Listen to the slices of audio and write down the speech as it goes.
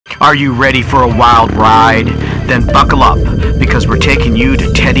Are you ready for a wild ride? Then buckle up, because we're taking you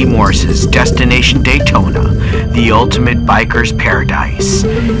to Teddy Morse's Destination Daytona, the ultimate biker's paradise.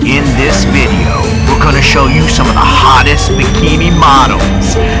 In this video, we're going to show you some of the hottest bikini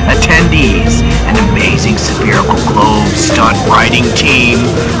models, attendees, an amazing spherical globe stunt riding team,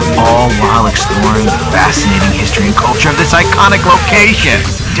 all while exploring the fascinating history and culture of this iconic location.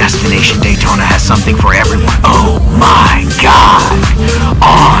 Destination Daytona has something for everyone. Oh my God!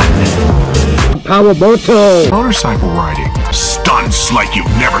 On POWAMOTO! Motorcycle riding. Stunts like you've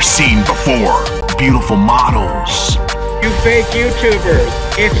never seen before. Beautiful models. You fake YouTubers,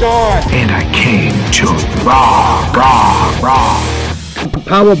 it's on! And I came to rah.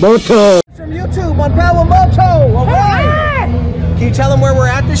 POWAMOTO! From YouTube on POWAMOTO! Alright! Can you tell them where we're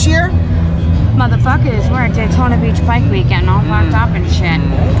at this year? Motherfuckers, we're at Daytona Beach Bike Weekend, all locked up and shit.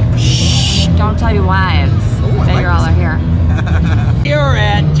 Shh, don't tell your wives that you all are here. We are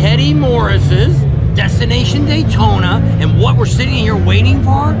at Teddy Morse's Destination Daytona, and what we're sitting here waiting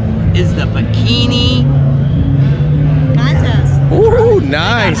for is the bikini Contest. Ooh,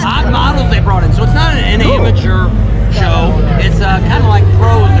 nice! hot models they brought in. So it's not an amateur show. It's kind of like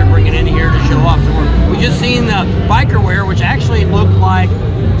pros they're bringing in here to show off. So we just seen the biker wear, which actually looked like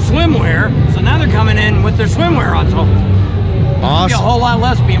swimwear. So now they're coming in with their swimwear on. So Awesome. a whole lot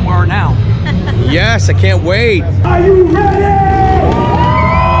less being worn now. Yes, I can't wait. Are you ready?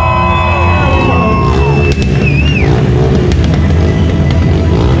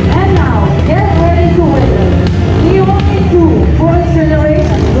 And now, get ready to witness the only two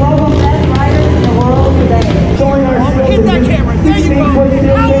first-generation global best riders in the world today. Showing our skills. Hit that camera. There you go.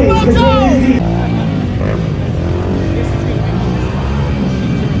 POWAMOTO!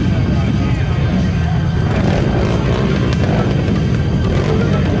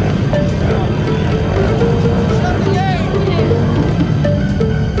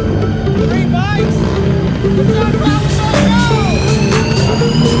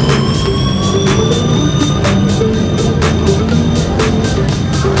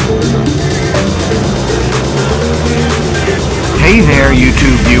 Hey there,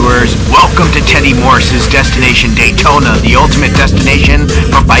 YouTube viewers. Welcome to Teddy Morse's Destination Daytona, the ultimate destination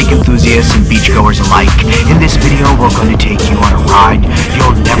for bike enthusiasts and beachgoers alike. In this video, we're going to take you on a ride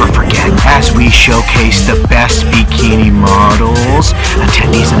you'll never forget as we showcase the best bikini models,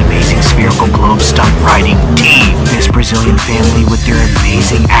 attendees, an amazing spherical globe stunt riding team. This Brazilian family with their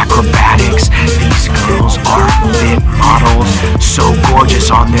amazing acrobatics. These girls are fit models, so gorgeous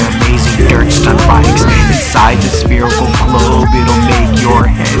on their amazing dirt stunt bikes. Inside the spherical globe, it'll make your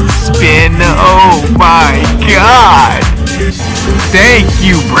head spin. Oh my God! Thank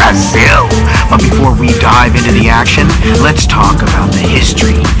you, Brazil! But before we dive into the action, let's talk about the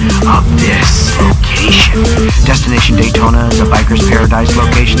history of this location. Destination Daytona is a biker's paradise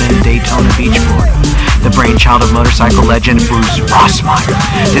location in Daytona Beach, Florida. The brainchild of motorcycle legend Bruce Rossmeyer.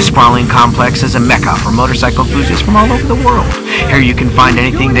 This sprawling complex is a mecca for motorcycle enthusiasts from all over the world. Here you can find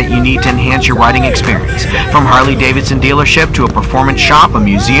anything that you need to enhance your riding experience. From Harley-Davidson dealership to a performance shop, a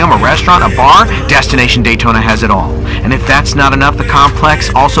museum, a restaurant, a bar, Destination Daytona has it all. And if that's not enough, the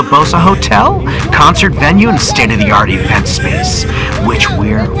complex also boasts a hotel, concert venue, and state-of-the-art event space, which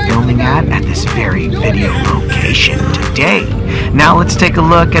we're filming at this very video location today. Now let's take a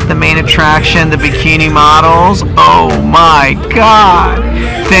look at the main attraction, the bikini models. Oh my God!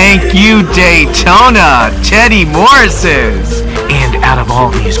 Thank you, Daytona, Teddy Morse's! And out of all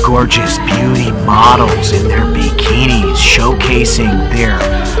these gorgeous beauty models in their bikinis, showcasing their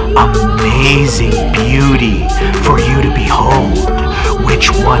amazing beauty for you to behold,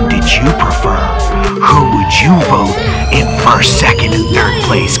 which one did you prefer? Who would you vote in first, second, and third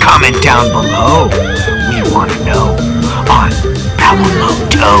place? Comment down below. We want to know on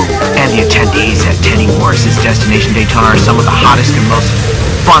POWAMOTO. And the attendees at Teddy Morse's Destination Daytona are some of the hottest and most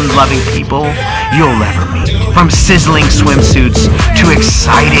fun-loving people you'll ever meet. From sizzling swimsuits to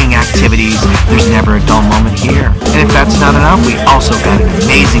exciting activities, there's never a dull moment here. And if that's not enough, we also got an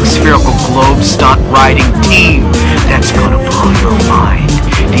amazing spherical globe stunt riding team that's gonna blow your mind.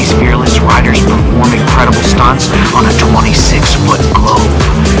 These fearless riders perform incredible stunts on a 26-foot globe,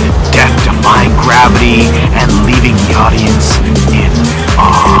 death-defying gravity and leaving the audience in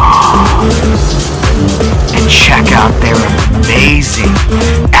awe. And check out their amazing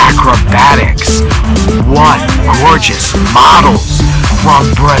acrobatics. What gorgeous models from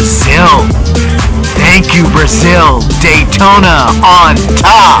Brazil. Thank you, Brazil. Daytona on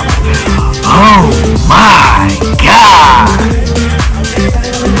top. Oh my God.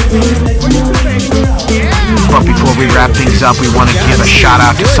 But Before we wrap things up, we want to give a shout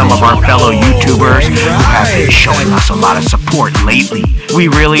out to some of our fellow YouTubers who have been showing us a lot of support lately. We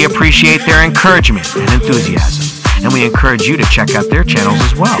really appreciate their encouragement and enthusiasm, and we encourage you to check out their channels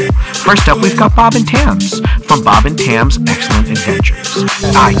as well. First up, we've got Bob and Tams from Bob and Tam's Excellent Adventures.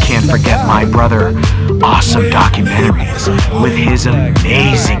 I can't forget my brother, Awesome Documentaries, with his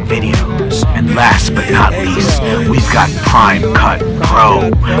amazing videos. And last but not least, we've got Prime Cut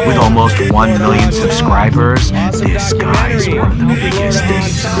Pro with almost 1 million subscribers. This guy's one of the biggest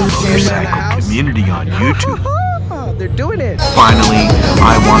names in the motorcycle community on YouTube. They're doing it. Finally,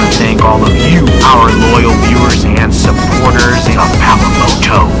 I want to thank all of you, our loyal viewers and supporters of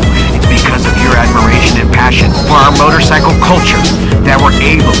POWAMOTO. It's because of your admiration and passion for our motorcycle culture that we're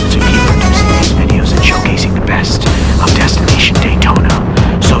able to keep producing these videos and showcasing the best of Destination Daytona.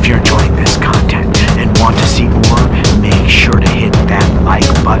 So if you're enjoying this content and want to see more, make sure to hit that like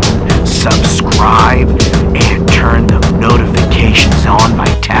button, subscribe, and turn the notifications on by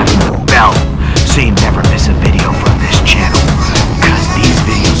tapping the bell so you never miss a video from this channel, because these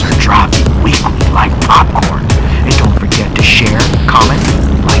videos are dropping weekly like popcorn. And don't forget to share, comment,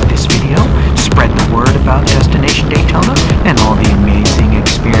 like this video, spread the word about Destination Daytona and all the amazing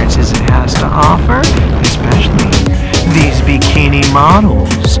experiences it has to offer, especially these bikini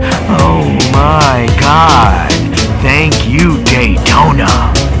models. Oh my God! Thank you,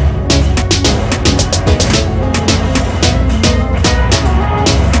 Daytona!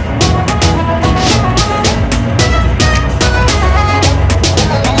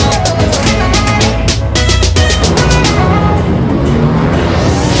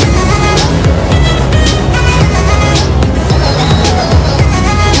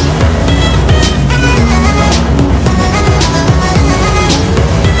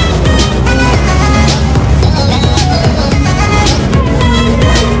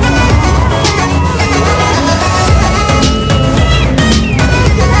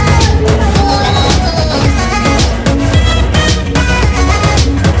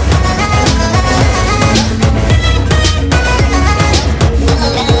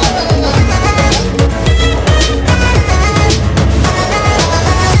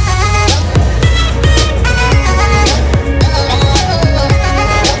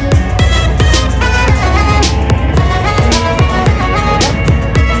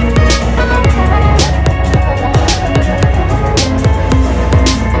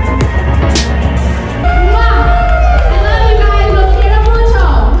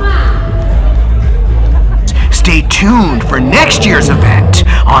 Stay tuned for next year's event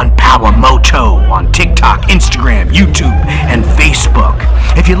on POWAMOTO on TikTok, Instagram, YouTube, and Facebook.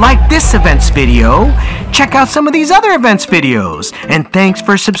 If you like this event's video, check out some of these other events videos. And thanks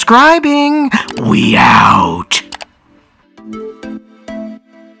for subscribing. We out.